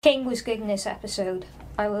King was good in this episode.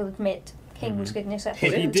 I will admit, King was good in this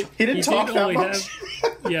episode. He didn't talk that much.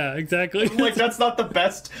 Yeah, exactly. Like, that's not the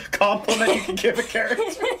best compliment you can give a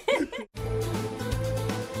character.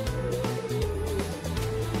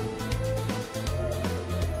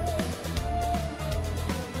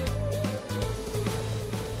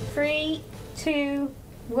 Three, 2,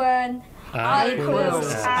 1. I equals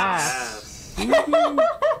equals ass.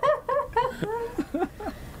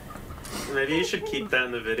 Maybe you should keep that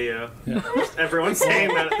in the video. Yeah. Everyone's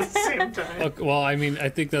saying that at the same time. Okay, well, I mean, I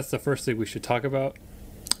think that's the first thing we should talk about.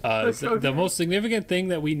 The most significant thing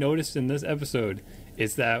that we noticed in this episode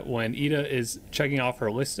is that when Ida is checking off her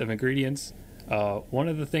list of ingredients, one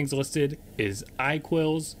of the things listed is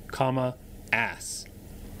iQuils, ass.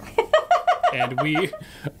 And we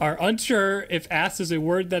are unsure if ass is a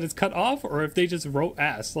word that is cut off or if they just wrote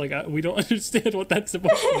ass. Like, we don't understand what that's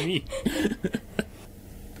supposed to mean.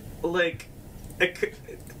 Like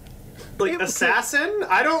assassin?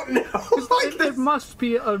 I don't know. It must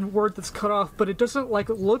be a word that's cut off, but it doesn't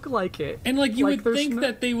look like it. And you would think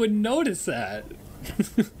that they would notice that.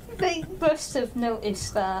 They must have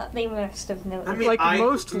noticed that. They must have noticed. I mean,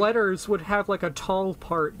 most letters would have a tall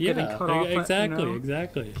part getting cut off. Exactly, you know?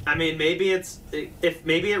 exactly. I mean, maybe it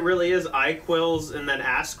really is iQuils and then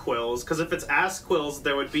ass quills, because if it's ass quills,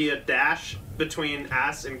 there would be a dash between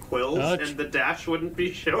ass and quills, and the dash wouldn't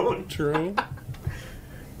be shown. True.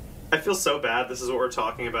 I feel so bad this is what we're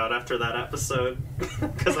talking about after that episode,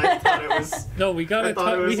 because I thought it was... No, we gotta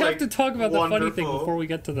talk. We have to talk about wonderful. The funny thing before we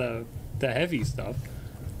get to the heavy stuff.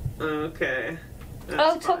 Okay.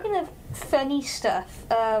 Talking of funny stuff,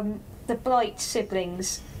 the Blight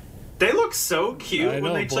siblings. They look so cute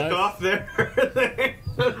when they took off their thing.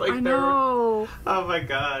 I know. Oh my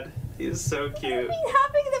god. He's so cute. I've been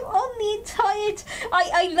having them on the entire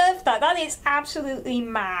I love that. That is absolutely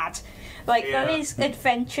mad. That is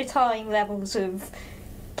Adventure Time levels of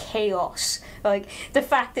chaos. The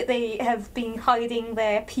fact that they have been hiding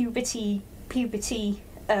their puberty, their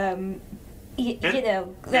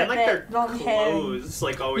long clothes,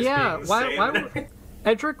 hair. always being why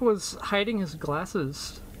Edric was hiding his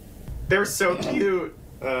glasses. They're so cute.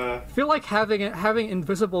 I feel like having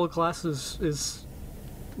invisible glasses is,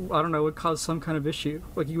 I don't know, would cause some kind of issue.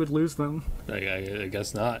 You would lose them. I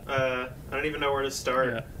guess not. I don't even know where to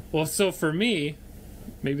start. Yeah. Well, so for me,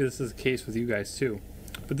 maybe this is the case with you guys too,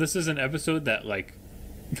 but this is an episode that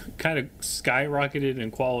kind of skyrocketed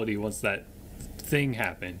in quality once that thing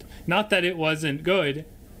happened. Not that it wasn't good,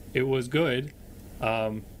 it was good,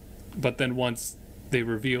 but then once they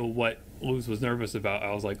reveal what Luz was nervous about,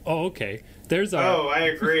 I was like, oh, okay, there's our... Oh, I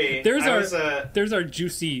agree. There's our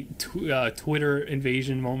juicy Twitter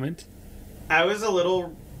invasion moment. I was a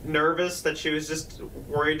little nervous that she was just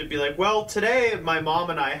worried to be like, well, today my mom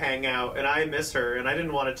and I hang out and I miss her and I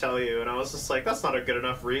didn't want to tell you, and I was just like, that's not a good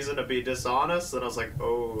enough reason to be dishonest. And I was like,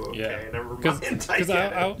 oh, okay, never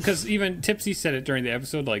mind. Because even Tipsy said it during the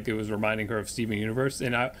episode, it was reminding her of Steven Universe,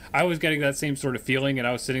 and I was getting that same sort of feeling, and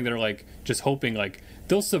I was sitting there just hoping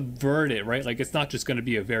they'll subvert it, right? It's not just going to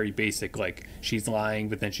be a very basic she's lying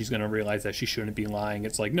but then she's going to realize that she shouldn't be lying.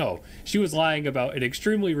 It's no, she was lying about an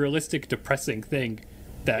extremely realistic, depressing thing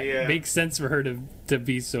that makes sense for her to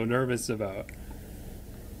be so nervous about.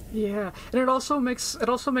 Yeah, and it also makes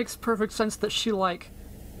perfect sense that she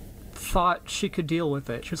thought she could deal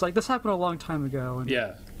with it. She was like, this happened a long time ago, and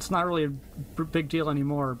it's not really a big deal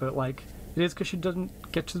anymore, but it is because she doesn't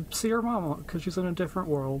get to see her mama because she's in a different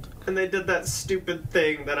world. And they did that stupid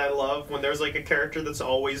thing that I love when there's a character that's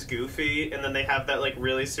always goofy, and then they have that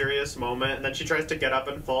really serious moment, and then she tries to get up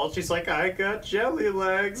and fall. She's like, I got jelly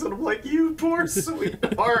legs, and I'm like, you poor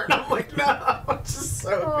sweetheart. I'm like, no, it's just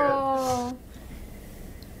so good.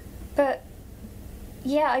 But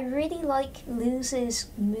yeah, I really like Luz's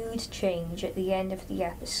mood change at the end of the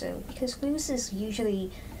episode, because Luz is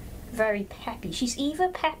usually very peppy. She's either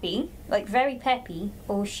peppy, very peppy,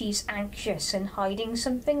 or she's anxious and hiding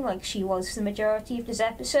something like she was the majority of this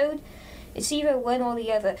episode. It's either one or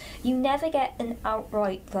the other. You never get an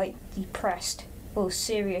outright, depressed or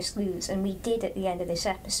serious Luz, and we did at the end of this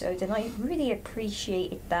episode, and I really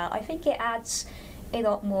appreciated that. I think it adds a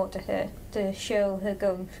lot more to her, to show her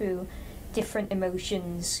going through different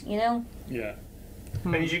emotions, you know? Yeah.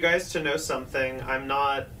 I need you guys to know something. I'm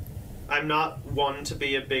not one to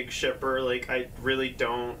be a big shipper. I really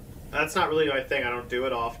don't. That's not really my thing. I don't do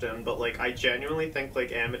it often. But I genuinely think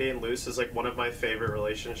Amity and Luz is one of my favorite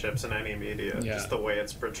relationships in any media. Yeah. Just the way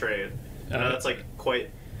it's portrayed. I know that's quite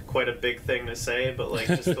a big thing to say, but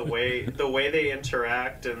just the way they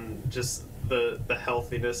interact and just the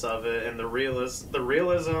healthiness of it and the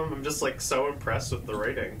realism. I'm just like so impressed with the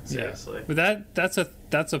writing. Seriously. Yeah. But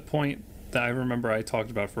that's a point that I remember I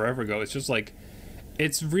talked about forever ago. It's just like,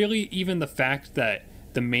 it's really even the fact that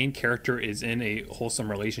the main character is in a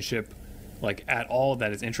wholesome relationship, like, at all,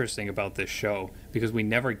 that is interesting about this show, because we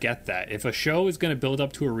never get that. If a show is going to build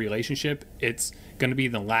up to a relationship, it's going to be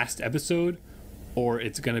the last episode, or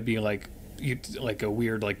it's going to be like a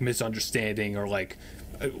weird like misunderstanding, or like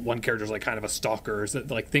one character's like kind of a stalker, or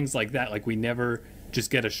like things like that. Like, we never just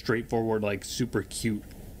get a straightforward like super cute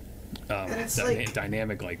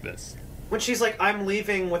dynamic like this. When she's like, I'm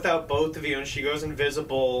leaving without both of you, and she goes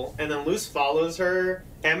invisible, and then Luz follows her,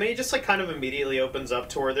 Amity just like kind of immediately opens up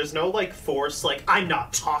to her. There's no like force, like, I'm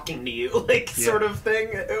not talking to you, like sort of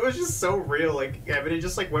thing. It was just so real. Like, Amity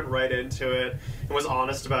just like went right into it and was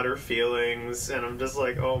honest about her feelings, and I'm just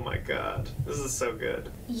like, oh my god, this is so good.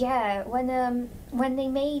 Yeah, when they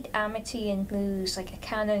made Amity and Luz like a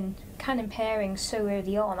canon pairing so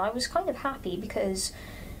early on, I was kind of happy, because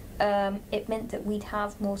it meant that we'd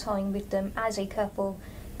have more time with them as a couple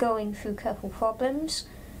going through couple problems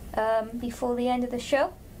before the end of the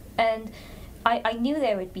show. And I knew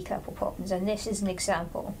there would be couple problems, and this is an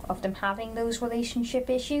example of them having those relationship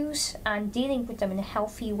issues and dealing with them in a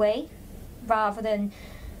healthy way, rather than,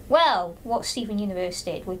 well, what Steven Universe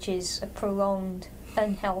did, which is a prolonged,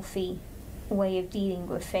 unhealthy way of dealing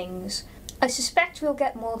with things. I suspect we'll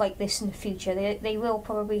get more like this in the future. They will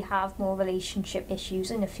probably have more relationship issues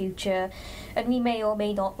in the future, and we may or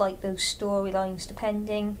may not like those storylines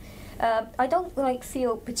depending. I don't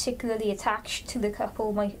feel particularly attached to the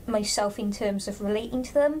couple myself in terms of relating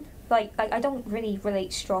to them. Like, I don't really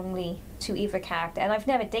relate strongly to either character, and I've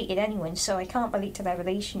never dated anyone, so I can't relate to their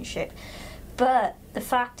relationship. But the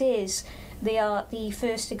fact is, they are the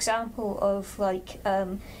first example of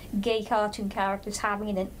gay cartoon characters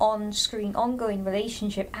having an on-screen ongoing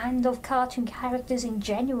relationship, and of cartoon characters in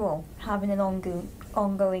general having an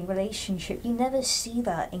ongoing relationship. You never see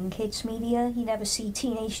that in kids media. You never see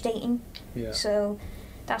teenage dating. Yeah. So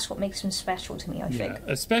that's what makes them special to me, I think.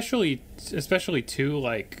 Especially too,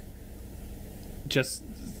 like, just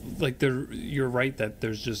like you're right that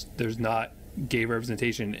there's not gay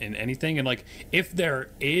representation in anything, and like, if there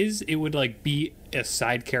is, it would like be a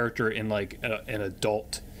side character in like an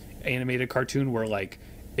adult animated cartoon where like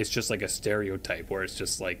it's just like a stereotype, where it's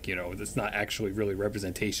just like, you know, it's not actually really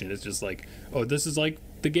representation. It's just like, oh, this is like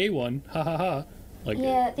the gay one, ha ha ha. Like,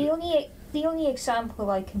 yeah, the only example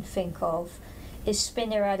I can think of is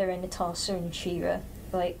Spinnerella and Natasha and She-Ra.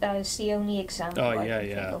 Like, that is the only example I can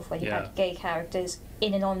think of where you had gay characters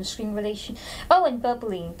in an on-screen relation. Oh, and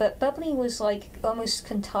Bubbling, but Bubbling was like almost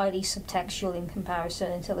entirely subtextual in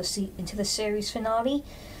comparison until the series finale,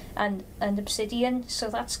 and Obsidian. So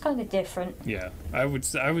that's kind of different. Yeah, I would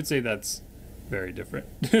say that's very different.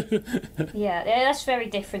 yeah, that's very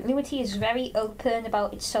different. Lumity is very open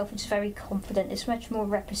about itself. It's very confident. It's much more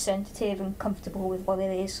representative and comfortable with what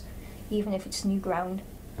it is, even if it's new ground.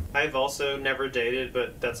 I've also never dated,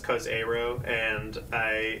 but that's cause Aero, and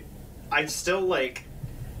I still like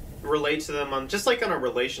relate to them on just like on a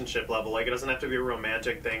relationship level. Like, it doesn't have to be a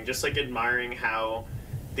romantic thing. Just like admiring how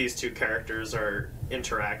these two characters are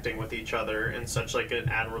interacting with each other in such like an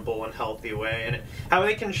admirable and healthy way, and how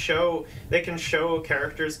they can show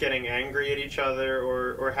characters getting angry at each other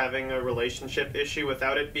or having a relationship issue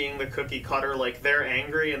without it being the cookie cutter, like they're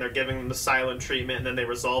angry and they're giving them the silent treatment and then they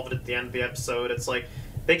resolve it at the end of the episode. It's like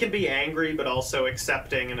they can be angry but also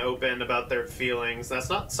accepting and open about their feelings. That's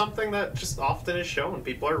not something that just often is shown.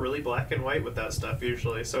 People are really black and white with that stuff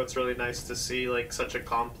usually, so it's really nice to see like such a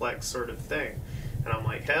complex sort of thing. And I'm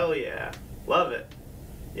like, hell yeah, love it.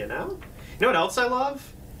 You know what else I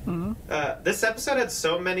love? Mm-hmm. This episode had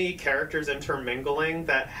so many characters intermingling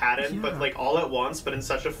that hadn't, but like all at once, but in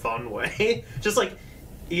such a fun way. Just like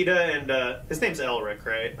Ida and his name's Elric,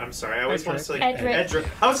 right? I'm sorry, I always want to say Edric.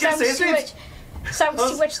 I was gonna say his name's sounds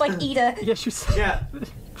too much like Ida. Yes, you said. Yeah,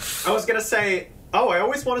 I was gonna say. Oh, I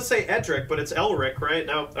always want to say Edric, but it's Elric, right?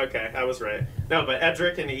 No, okay, I was right. No, but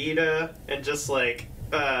Edric and Ida, and just like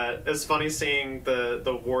it's funny seeing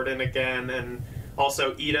the warden again, and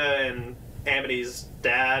also Ida and Amity's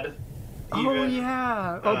dad. Even. Oh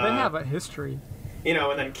yeah. Oh, they have a history. You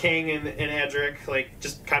know, and then King and Edric, like,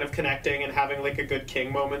 just kind of connecting and having, like, a good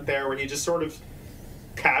King moment there where he just sort of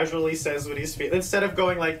casually says what he's feeling. Instead of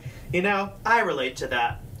going, like, you know, I relate to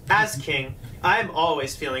that. As King, I'm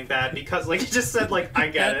always feeling bad because, like, he just said, like, I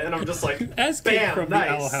get it. And I'm just like, as King bam, from nice.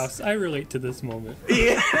 the Owl House, I relate to this moment.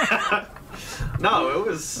 Yeah. No, it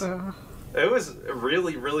was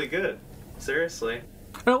really, really good. Seriously.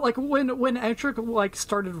 Like when Edric like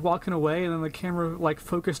started walking away and then the camera like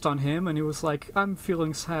focused on him and he was like, "I'm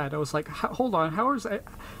feeling sad." I was like, "Hold on, how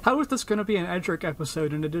is this going to be an Edric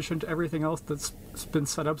episode in addition to everything else that's been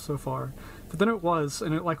set up so far?" But then it was,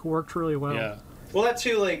 and it like worked really well. Yeah. Well, that's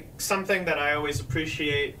too, like, something that I always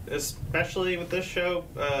appreciate, especially with this show,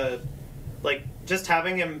 like, just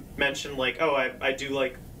having him mention, like, oh, I do,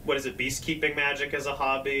 like, what is it, beastkeeping magic as a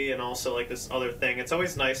hobby, and also, like, this other thing. It's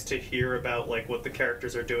always nice to hear about, like, what the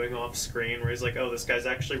characters are doing off screen, where he's like, oh, this guy's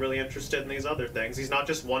actually really interested in these other things. He's not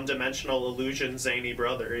just one-dimensional illusion zany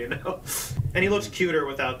brother, you know? And he looks cuter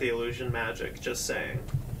without the illusion magic, just saying.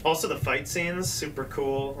 Also, the fight scenes, super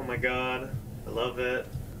cool. Oh my god. I love it.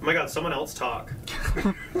 Oh my god, someone else talk.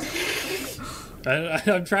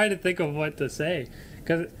 I'm trying to think of what to say,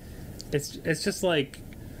 because it's just like,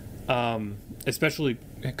 especially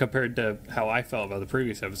compared to how I felt about the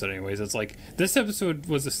previous episode. Anyways, it's like this episode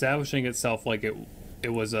was establishing itself like it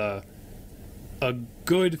was a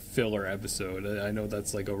good filler episode. I know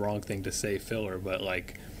that's like a wrong thing to say, filler, but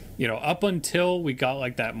like, you know, up until we got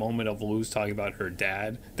like that moment of Luz talking about her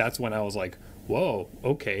dad, that's when I was like, whoa,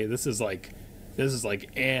 okay, this is like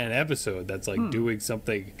an episode that's like doing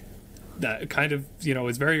something that kind of, you know,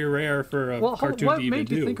 is very rare for a cartoon to even do. What made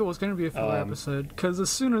you think it was going to be a filler episode? Because as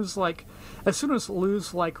soon as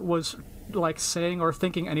Luz like was like saying or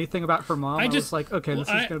thinking anything about her mom, I was like, okay, this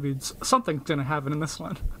is going to be something's going to happen in this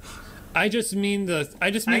one. I just mean the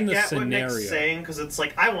scenario. What Nick's saying, because it's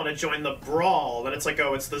like, I want to join the brawl, and it's like,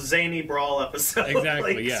 oh, it's the zany brawl episode,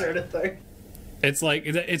 exactly, like, yeah, sort of thing. It's like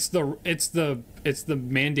it's the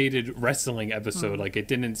mandated wrestling episode. Like, it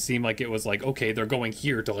didn't seem like it was like, okay, they're going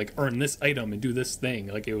here to like earn this item and do this thing.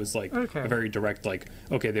 Like, it was like a very direct, like,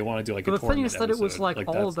 okay, they want to do like a tournament. The thing is that episode. It was like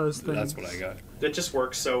all of those things. That's what I got. It just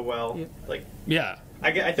works so well. Yeah. Like, yeah,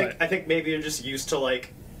 I think maybe you're just used to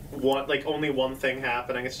like only one thing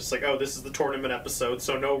happening. It's just like, oh, this is the tournament episode,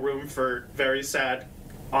 so no room for very sad,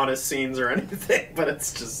 honest scenes or anything. But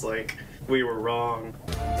it's just like, we were wrong.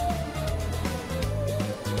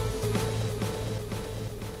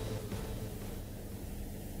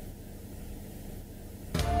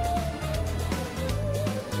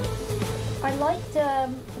 I liked,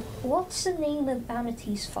 what's the name of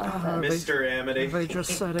Amity's father? Mr. Amity. They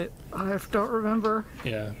just said it. I don't remember.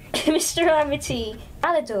 yeah. Mr. Amity.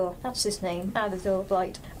 Alador, that's his name. Alador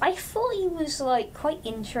Blight. I thought he was, like, quite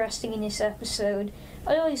interesting in this episode.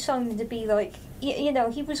 I always found him to be, like, you know,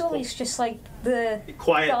 he was always just, like, the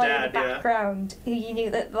quiet guy dad, in the background who you knew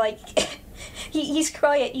that, like, he's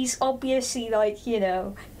quiet, he's obviously, like, you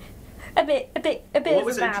know, a bit of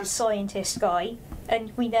a mad scientist guy.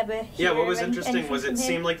 And we never hear what was interesting was it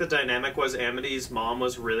seemed like the dynamic was Amity's mom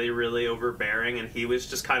was really, really overbearing, and he was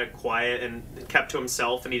just kind of quiet and kept to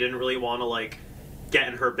himself, and he didn't really want to, like, get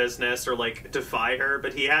in her business or, like, defy her.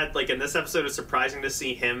 But he had, like, in this episode, it's surprising to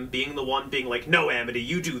see him being the one being like, no, Amity,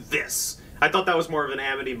 you do this. I thought that was more of an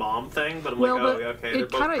Amity mom thing, but I'm like, oh, okay, they're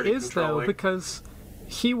both pretty controlling. It kind of is, though, because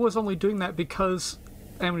he was only doing that because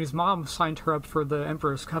Amity's mom signed her up for the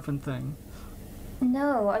Emperor's Coven thing.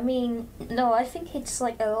 No, I think it's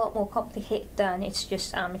like a lot more complicated than it's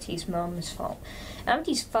just Amity's mum's fault.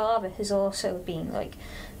 Amity's father has also been like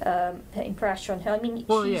putting pressure on her. I mean,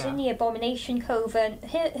 she's in the Abomination Coven.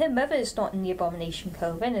 Her mother's not in the Abomination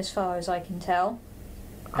Coven, as far as I can tell.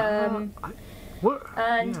 And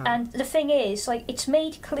the thing is, like, it's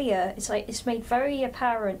made clear. It's made very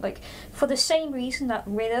apparent. Like, for the same reason that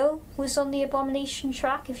Willow was on the Abomination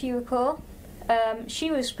track, if you recall. She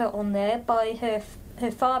was put on there by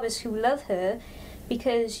her fathers who love her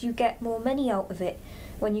because you get more money out of it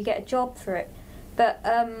when you get a job for it. But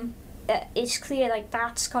it's clear, like,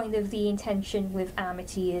 that's kind of the intention with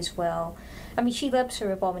Amity as well. I mean, she loves her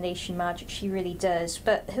abomination magic, she really does.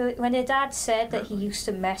 But when her dad said that he used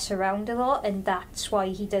to mess around a lot and that's why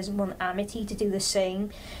he doesn't want Amity to do the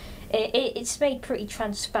same, it's made pretty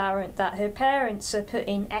transparent that her parents are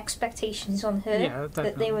putting expectations on her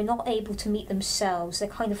that they were not able to meet themselves. They're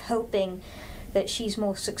kind of hoping that she's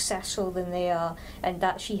more successful than they are and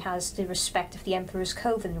that she has the respect of the Emperor's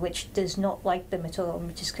Coven, which does not like them at all and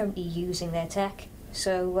which is currently using their tech.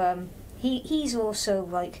 So he's also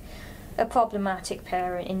like a problematic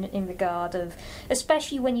parent in regard of,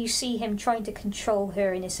 especially when you see him trying to control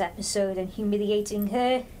her in this episode and humiliating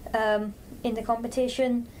her in the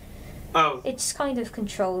competition. Oh, it's kind of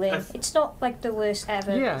controlling. It's not like the worst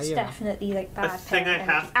ever. It's definitely like bad. A thing I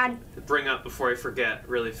have to bring up before I forget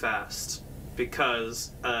really fast,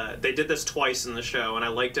 because they did this twice in the show, and I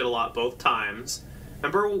liked it a lot both times.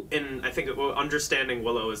 Remember in, I think, Understanding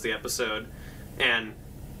Willow is the episode, and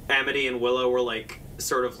Amity and Willow were like,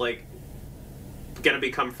 sort of like gonna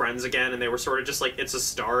become friends again, and they were sort of just like, it's a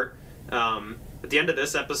start. At the end of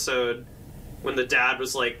this episode, when the dad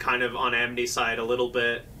was like kind of on Amity's side a little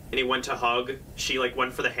bit, and he went to hug, she like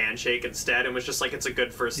went for the handshake instead, and was just like, it's a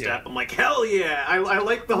good first step. I'm like, hell yeah! I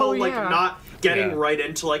like the whole like not getting right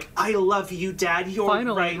into like, I love you, Dad. You're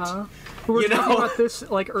finally, right. Huh? We were talking about this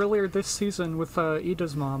like earlier this season with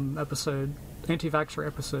Ida's mom episode, anti-vaxxer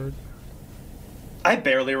episode. I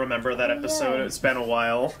barely remember that episode. Yeah. It's been a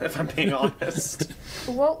while, if I'm being honest.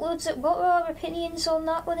 What were our opinions on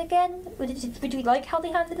that one again? Did we like how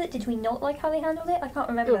they handled it? Did we not like how they handled it? I can't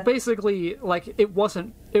remember. Basically, like, it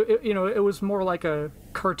wasn't... It was more like a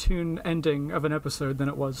cartoon ending of an episode than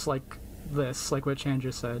it was like this, like what Chan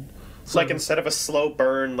just said. So, like, instead of a slow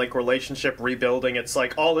burn, like, relationship rebuilding, it's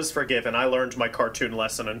like, all is forgiven. I learned my cartoon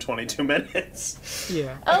lesson in 22 minutes.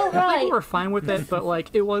 Yeah. Oh, right. People were fine with it, but, like,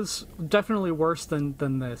 it was definitely worse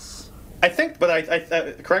than this. I think, but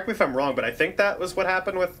I correct me if I'm wrong, but I think that was what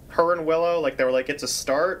happened with her and Willow. Like, they were like, it's a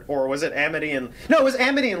start, or was it Amity and... No, it was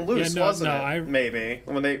Amity and Luce, wasn't it? Maybe,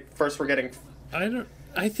 when they first were getting...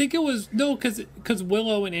 I think it was... No, because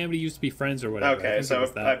Willow and Amity used to be friends or whatever. Okay, so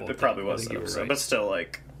it probably was that episode. Right. But still,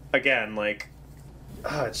 like... Again, like,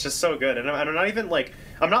 it's just so good, and I'm not even like,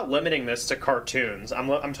 I'm not limiting this to cartoons.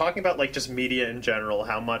 I'm talking about like just media in general.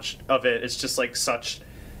 How much of it is just like such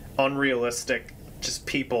unrealistic, just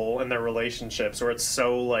people and their relationships, where it's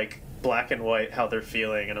so like black and white how they're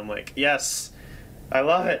feeling, and I'm like, yes, I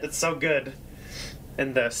love it. It's so good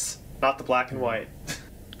in this, not the black and white.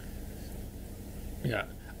 Yeah,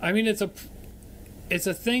 I mean it's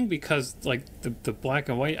a thing because like the black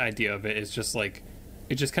and white idea of it is just like.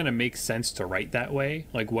 It just kind of makes sense to write that way.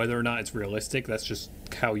 Like, whether or not it's realistic, that's just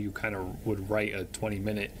how you kind of would write a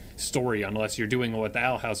 20-minute story, unless you're doing what the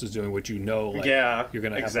Owl House is doing, which you know, like, you're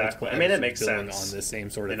going to have multiple it makes sense on the same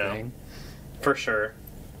sort of thing. For sure.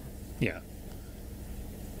 Yeah.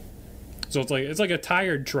 So it's like a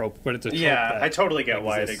tired trope, but it's a trope. Yeah, I totally get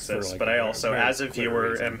why it exists, like but I also, as a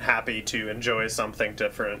viewer, am happy to enjoy something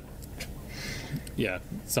different. Yeah,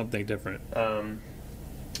 something different.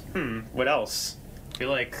 What else? I feel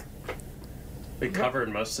like we covered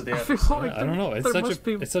most of the episode. Like I don't know.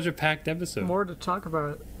 It's such a packed episode. More to talk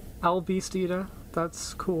about. Owl Beast Ida,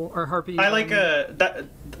 that's cool. Or Harpy. I like that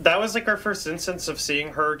was like our first instance of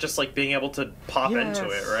seeing her just like being able to pop into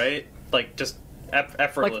it, right? Like just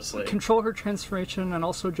effortlessly. Like, control her transformation and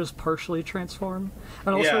also just partially transform.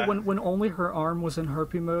 And also when only her arm was in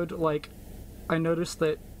Harpy mode, like I noticed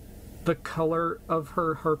that the color of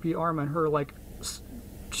her Harpy arm and her like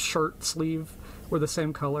shirt sleeve were the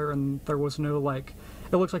same color, and there was no like,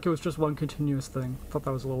 it looked like it was just one continuous thing. Thought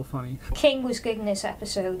that was a little funny. King was good in this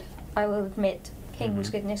episode, I will admit. King was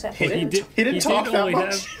good in this episode. He didn't talk that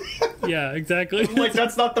much. Yeah, exactly. Like,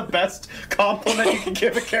 that's not the best compliment you can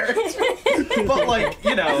give a character. But like,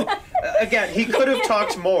 you know, again, he could have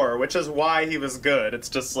talked more, which is why he was good. It's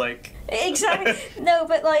just like... Exactly. No,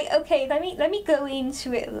 but like, okay, let me go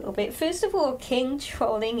into it a little bit. First of all, King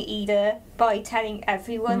trolling Ida by telling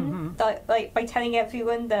everyone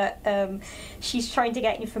that she's trying to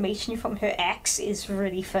get information from her ex is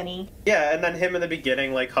really funny. Yeah, and then him in the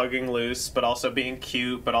beginning like hugging Luce, but also being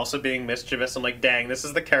cute, but also being mischievous. I'm like, dang, this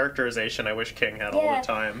is the characterization I wish King had all the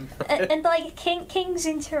time. and like King's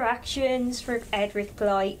interactions with Edric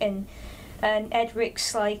Blight and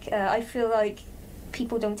Edric's like, I feel like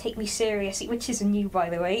people don't take me seriously, which is new, by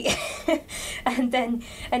the way. and then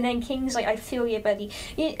King's like, I feel you, buddy,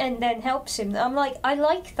 and then helps him. I'm like, I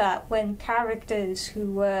like that when characters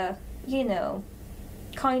who were, you know,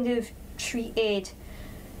 kind of treated,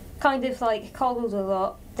 kind of like coddled a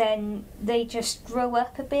lot, then they just grow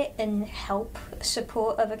up a bit and help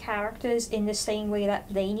support other characters in the same way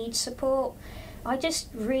that they need support. I just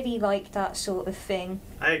really like that sort of thing.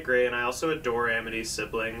 I agree, and I also adore Amity's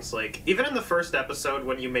siblings. Like, even in the first episode,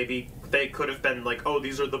 when they could have been like, oh,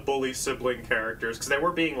 these are the bully sibling characters, because they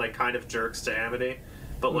were being like kind of jerks to Amity.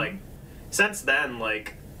 But like, since then,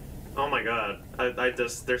 like, oh my god,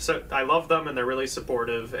 I love them, and they're really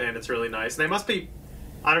supportive, and it's really nice. And they must be,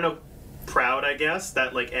 I don't know, proud, I guess,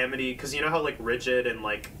 that like Amity, because you know how like rigid and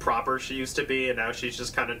like proper she used to be, and now she's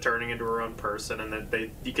just kind of turning into her own person, and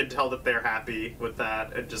that you can tell that they're happy with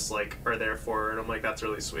that and just like are there for her, and I'm like, that's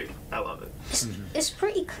really sweet. I love it. It's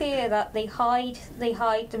pretty clear that they hide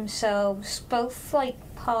themselves both from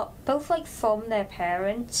their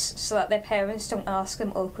parents, so that their parents don't ask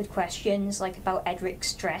them awkward questions like about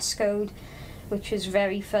Edric's dress code, which was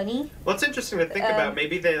very funny. Well, it's interesting to think about.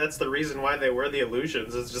 Maybe that's the reason why they were the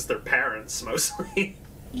illusions. It's just their parents, mostly.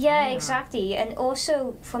 Yeah, exactly. And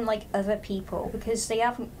also from, like, other people, because they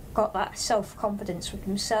haven't got that self-confidence with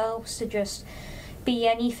themselves to just be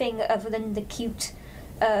anything other than the cute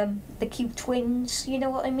twins, you know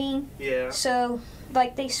what I mean? Yeah. So,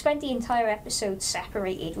 like, they spent the entire episode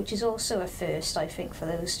separated, which is also a first, I think, for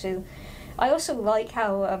those two. I also like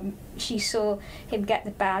how she saw him get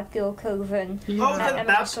the bad girl coven. Yeah. Oh, that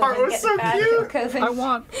part was so cute!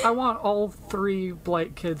 I want all 3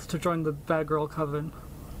 Blight kids to join the bad girl coven.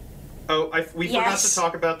 Oh, we forgot to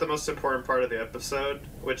talk about the most important part of the episode,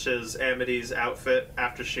 which is Amity's outfit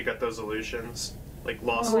after she got those illusions. Like,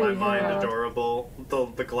 lost my mind, adorable.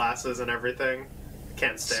 The glasses and everything.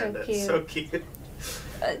 Can't stand it. Cute. So cute.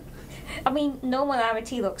 I mean, normal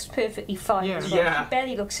Amity looks perfectly fine as well. She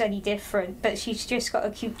barely looks any different, but she's just got a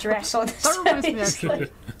cute dress on. That reminds me,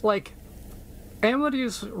 actually, like,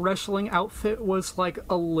 Amity's wrestling outfit was, like,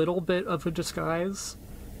 a little bit of a disguise.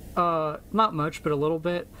 Not much, but a little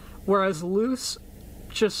bit. Whereas Luce,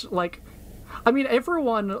 just, like... I mean,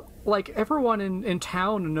 everyone in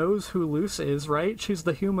town knows who Luce is, right? She's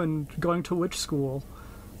the human going to witch school.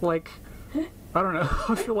 Like, I don't know.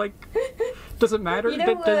 I feel like... Does it matter?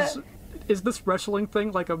 Is this wrestling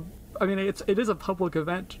thing like a... I mean, it is a public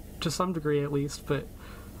event to some degree, at least, but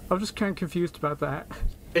I'm just kind of confused about that.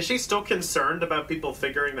 Is she still concerned about people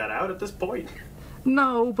figuring that out at this point?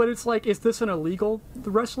 No, but it's like, is this an illegal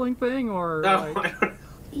wrestling thing, or... No, like... I don't know.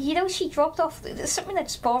 You know, she dropped off... Something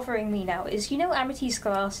that's bothering me now is, you know, Amity's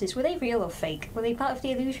glasses, were they real or fake? Were they part of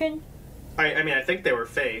the illusion? I mean, I think they were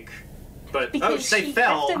fake, but... Because they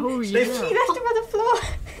fell! She left them on the floor!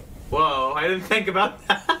 Whoa, I didn't think about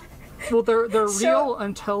that. Well, they're real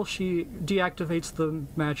until she deactivates the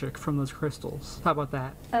magic from those crystals. How about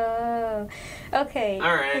that? Oh, okay.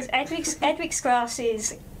 All right. Because Edric's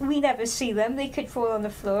glasses, we never see them. They could fall on the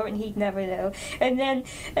floor, and he'd never know. And then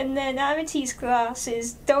Amity's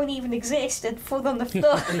glasses don't even exist and fall on the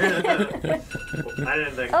floor. I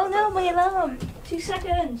didn't think. Oh no, my alarm! 2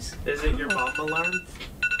 seconds. Is it your mom alarm?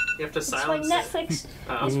 You have to silence it.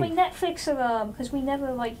 It's my Netflix alarm because we never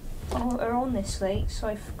are on this late, so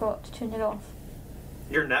I forgot to turn it off.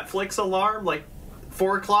 Your Netflix alarm? Like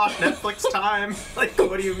 4 o'clock Netflix time? Like,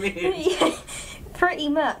 what do you mean? Yeah, pretty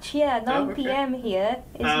much, yeah. 9 p.m. here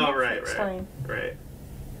is Netflix time. Right.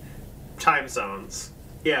 Time zones.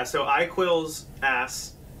 Yeah, so iQuill's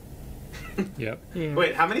ass. Yep. Yeah.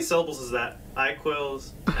 Wait, how many syllables is that?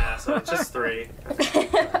 iQuill's ass. Oh, it's just 3.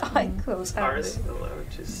 iQuill's ass.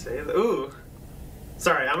 Just say that. Ooh.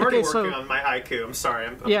 Sorry, I'm already working on my haiku. I'm sorry.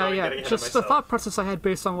 I'm getting ahead of myself. The thought process I had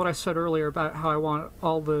based on what I said earlier about how I want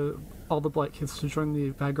all the Blight kids to join the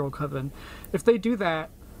Bad Girl Coven. If they do that,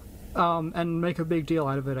 and make a big deal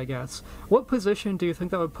out of it, I guess, what position do you think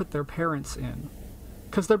that would put their parents in?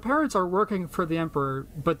 Because their parents are working for the Emperor,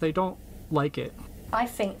 but they don't like it. I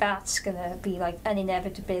think that's gonna be like an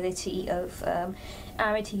inevitability of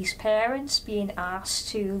Amity's parents being asked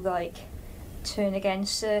to turn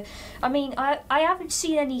against her. I mean, I haven't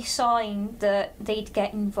seen any sign that they'd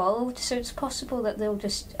get involved, so it's possible that they'll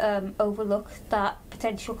just overlook that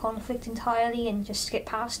potential conflict entirely and just skip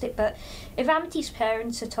past it. But if Amity's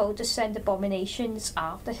parents are told to send abominations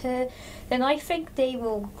after her, then I think they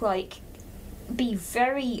will be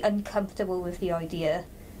very uncomfortable with the idea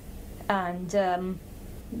and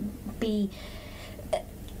be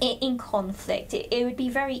in conflict. It would be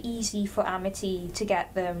very easy for Amity to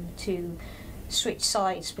get them to switch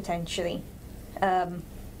sides potentially.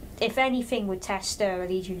 If anything would test their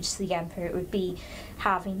allegiance to the Emperor, it would be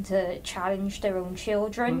having to challenge their own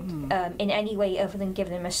children in any way other than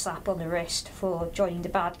giving them a slap on the wrist for joining the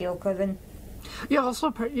Bad Girl Coven. Yeah,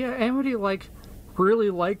 also, Amity really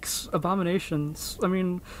likes abominations. I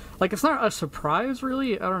mean, it's not a surprise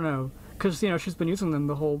really. I don't know, because she's been using them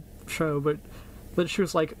the whole show, but she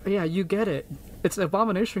was like, yeah, you get it. It's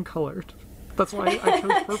abomination colored. That's why I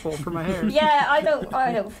chose purple for my hair. Yeah, I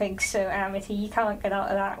don't think so, Amity. You can't get out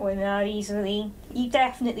of that one that easily. You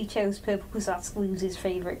definitely chose purple because that's Luce's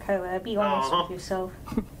favourite colour. Be honest with yourself.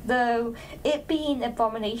 Though, it being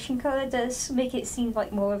abomination colour does make it seem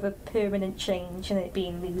like more of a permanent change than it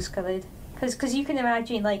being Luce coloured. Because you can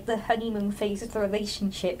imagine, the honeymoon phase of the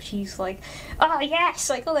relationship, she's like, oh yes,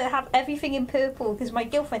 I gotta have everything in purple because my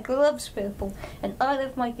girlfriend loves purple, and I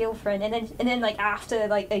love my girlfriend, and then after,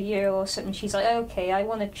 a year or something, she's like, okay, I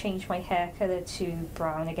want to change my hair colour to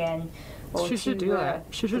brown again. Or she should do that.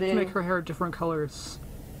 She should blue. Make her hair different colours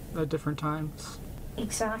at different times.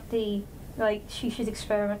 Exactly. She should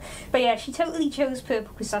experiment. But yeah, she totally chose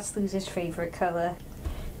purple because that's Luce's favourite colour.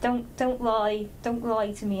 Don't lie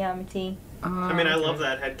to me, Amity. I mean, I love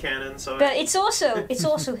that headcanon, so... But it's also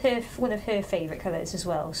one of her favourite colours as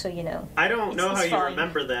well, so I don't know how you fine.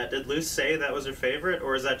 remember that. Did Luce say that was her favourite,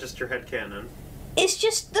 or is that just your headcanon? It's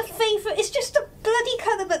just the favourite. It's just the bloody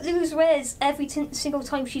colour that Luz wears every single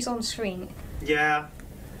time she's on screen. Yeah,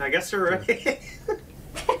 I guess you're right.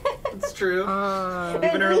 It's true.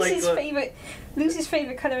 Even her Luz's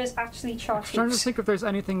favourite colour is actually chartreuse. I'm trying to think if there's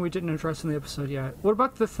anything we didn't address in the episode yet. What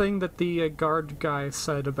about the thing that the guard guy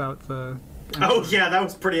said about the... Oh, yeah, that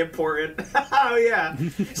was pretty important. Oh, yeah.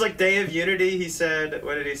 It's like Day of Unity, he said...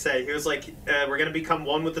 What did he say? He was like, we're going to become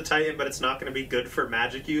one with the Titan, but it's not going to be good for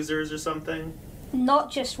magic users or something.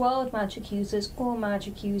 Not just wild magic users, all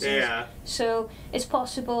magic users. Yeah. So it's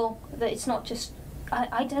possible that it's not just...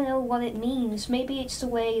 I don't know what it means. Maybe it's the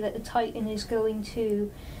way that the Titan is going to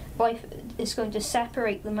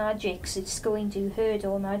separate the magics. It's going to hurt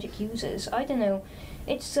all magic users. I don't know.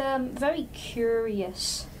 It's very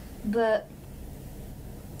curious, but...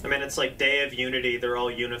 I mean, it's like Day of Unity, they're all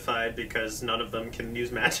unified because none of them can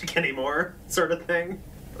use magic anymore, sort of thing.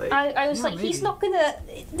 Like, I was like, maybe. he's not gonna...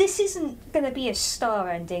 This isn't gonna be a star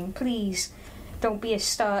ending, please. Don't be a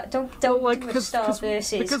star. Don't do a star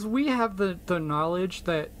versus. Because we have the knowledge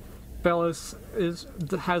that Belus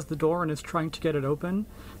has the door and is trying to get it open.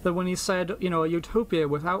 That when he said, a utopia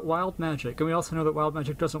without wild magic, and we also know that wild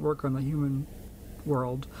magic doesn't work on the human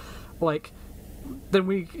world, then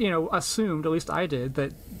we, assumed, at least I did,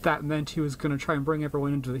 that meant he was going to try and bring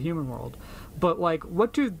everyone into the human world. But,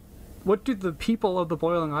 what do the people of the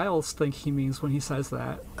Boiling Isles think he means when he says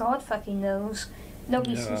that? God fucking knows.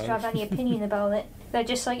 Nobody seems to have any opinion about it. They're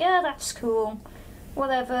just like, yeah, that's cool.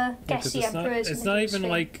 Whatever. Guess the Emperor's... It's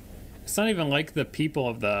not even like the people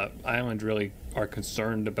of the island really are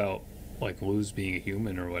concerned about, Luz being a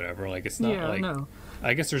human or whatever. It's not no.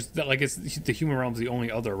 I guess there's, it's the human realm's the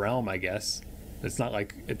only other realm, I guess. It's not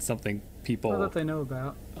like it's something people... Well, that they know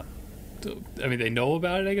about. I mean, they know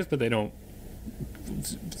about it, I guess, but they don't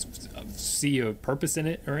see a purpose in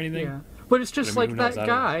it or anything. Yeah. But it's just that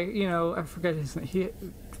guy, I forget his name.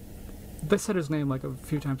 They said his name a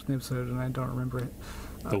few times in the episode, and I don't remember it.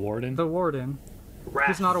 The warden? The warden. Wrath.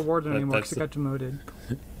 He's not a warden anymore because he got demoted.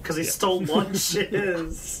 Because he stole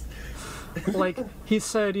lunches. He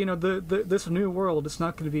said, this new world is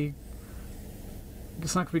not going to be...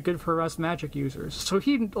 It's not going to be good for us magic users. So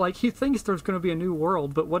he thinks there's going to be a new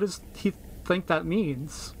world, but what does he think that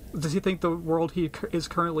means? Does he think the world he is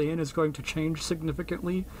currently in is going to change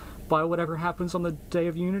significantly by whatever happens on the Day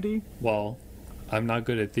of Unity? Well, I'm not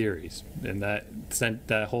good at theories, and that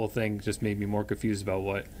whole thing just made me more confused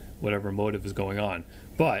about whatever motive is going on.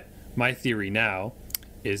 But my theory now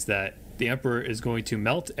is that the Emperor is going to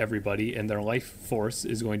melt everybody, and their life force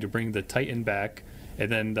is going to bring the Titan back,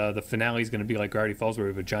 and then the finale is going to be like Gravity Falls, where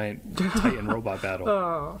we have a giant Titan robot battle.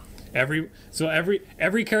 Oh. Every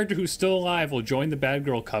character who's still alive will join the Bad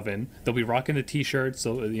Girl Coven. They'll be rocking the T-shirts,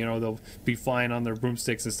 so they'll be flying on their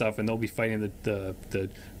broomsticks and stuff, and they'll be fighting the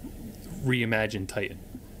reimagined Titan.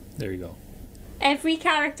 There you go. Every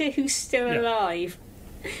character who's still alive,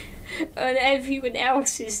 and everyone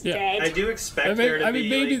else is dead. I do expect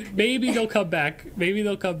maybe they'll come back. Maybe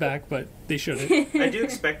they'll come back, but they shouldn't. I do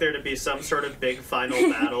expect there to be some sort of big final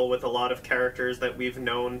battle with a lot of characters that we've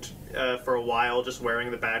known for a while, just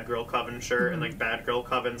wearing the Bad Girl Coven shirt, and Bad Girl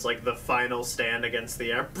Coven's the final stand against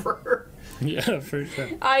the Emperor. Yeah, for sure.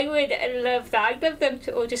 I would love that. I'd love them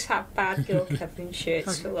to all just have Bad Girl Coven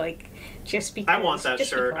shirts for just because. I want that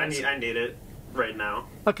shirt. Because. I need it right now.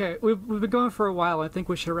 Okay, we've been going for a while. I think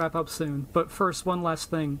we should wrap up soon. But first, one last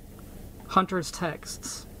thing. Hunter's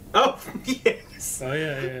texts. Oh, yes. Oh,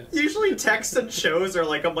 yeah. Usually texts and shows are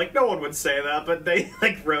I'm no one would say that, but they,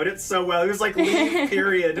 wrote it so well. It was leave,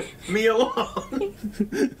 period, me alone.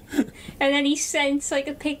 And then he sends, a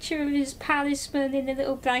picture of his palisman in a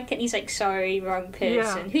little blanket, and he's sorry, wrong person.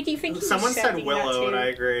 Yeah. Who do you think he Someone was said sending Willow, that to? and I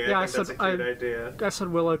agree. Yeah, I think that's a cute idea. I said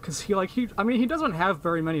Willow because he doesn't have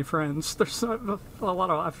very many friends. There's not a lot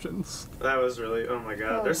of options. That was really, oh my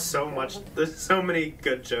god. There's so many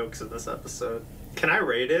good jokes in this episode. Can I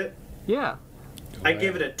rate it? Yeah. I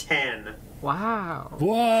give it a 10. Wow.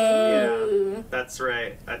 Whoa! Yeah, that's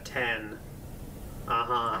right, a 10.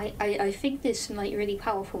 Uh-huh. I think there's some really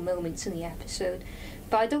powerful moments in the episode,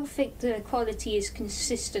 but I don't think the quality is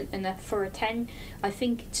consistent enough for a 10. I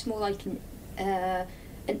think it's more like an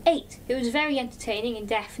 8. It was very entertaining and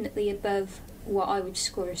definitely above what I would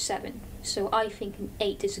score a 7. So I think an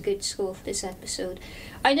 8 is a good score for this episode.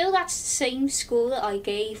 I know that's the same score that I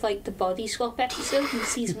gave the body swap episode in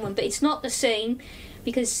season 1, but it's not the same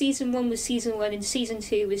because season 1 was season 1 and season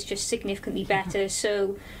 2 was just significantly better.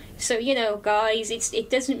 So guys, it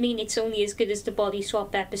doesn't mean it's only as good as the body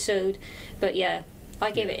swap episode, but yeah,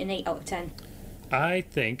 I give it an 8 out of 10. I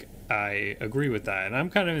think I agree with that, and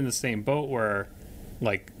I'm kind of in the same boat where,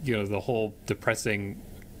 the whole depressing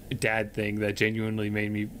dad thing that genuinely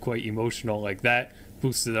made me quite emotional. Like that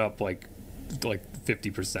boosted up like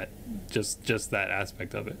 50%. Just that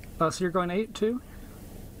aspect of it. So you're going 8 too?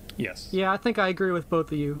 Yes. Yeah, I think I agree with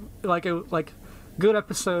both of you. Like good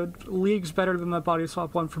episode, leagues better than the Body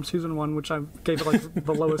Swap one from season 1, which I gave it like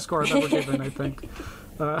the lowest score I've ever given, I think.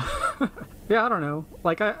 Yeah, I don't know.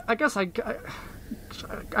 Like I guess I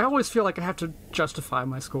always feel like I have to justify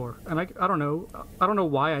my score, and I don't know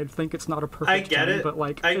why I think it's not a perfect I get 10, it, but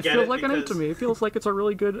like I it get feels it like an 8 to because- me. It feels like it's a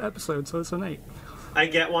really good episode, so it's an 8. I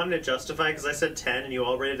get wanting to justify because I said 10 and you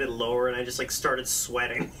all rated it lower, and I just like started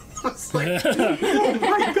sweating. I was like, oh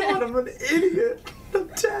my god, I'm an idiot. I'm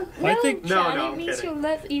 10. I think- No, Chan, I'm it means kidding. you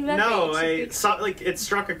love No, it. It's a good- like it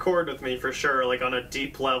struck a chord with me for sure, like on a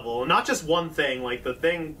deep level. Not just one thing, like the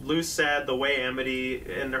thing Luz said, the way Amity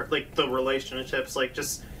and her, like the relationships, like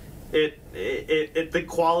just it the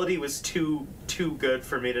quality was too good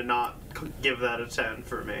for me to not give that a 10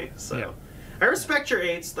 for me. So Yeah. I respect your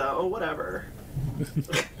 8s though. Whatever.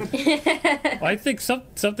 I think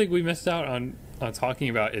something we missed out on talking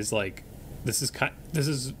about is like this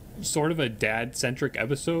is sort of a dad centric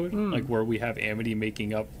episode, like where we have Amity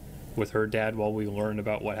making up with her dad while we learn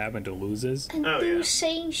about what happened to Luz's. And Oh, Luz yeah.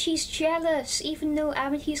 saying she's jealous, even though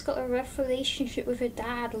Amity's got a rough relationship with her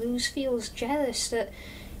dad. Luz feels jealous that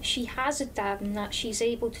she has a dad and that she's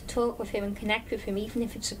able to talk with him and connect with him, even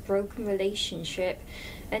if it's a broken relationship.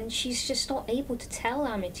 And she's just not able to tell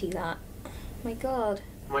Amity that. My God.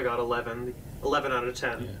 Oh my god, 11 out of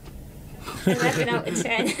 10. 11 out of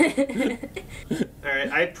 10. All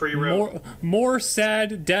right, I pre-wrote. More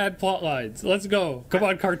sad dad plot lines. Let's go. Come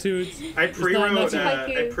on, cartoons. I not pre-wrote. enough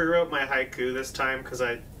haiku. I pre-wrote my haiku this time because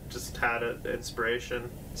I just had an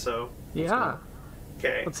inspiration. So Yeah,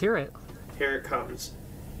 okay, let's hear it. here it comes.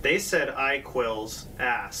 They said iQuills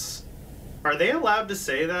ass. Are they allowed to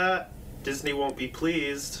say that? Disney won't be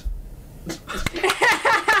pleased.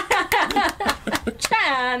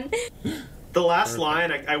 Chan! The last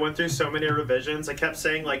line, I went through so many revisions. I kept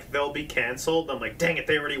saying like they'll be canceled. I'm like, dang it,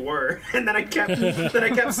 they already were. And then I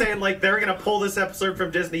kept saying like they're gonna pull this episode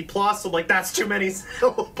from Disney Plus. I'm like, that's too many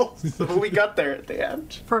syllables. So we got there at the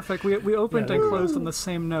end. Perfect. We opened Yeah. and closed on the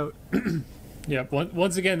same note. Yeah.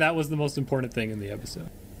 Once again, that was the most important thing in the episode.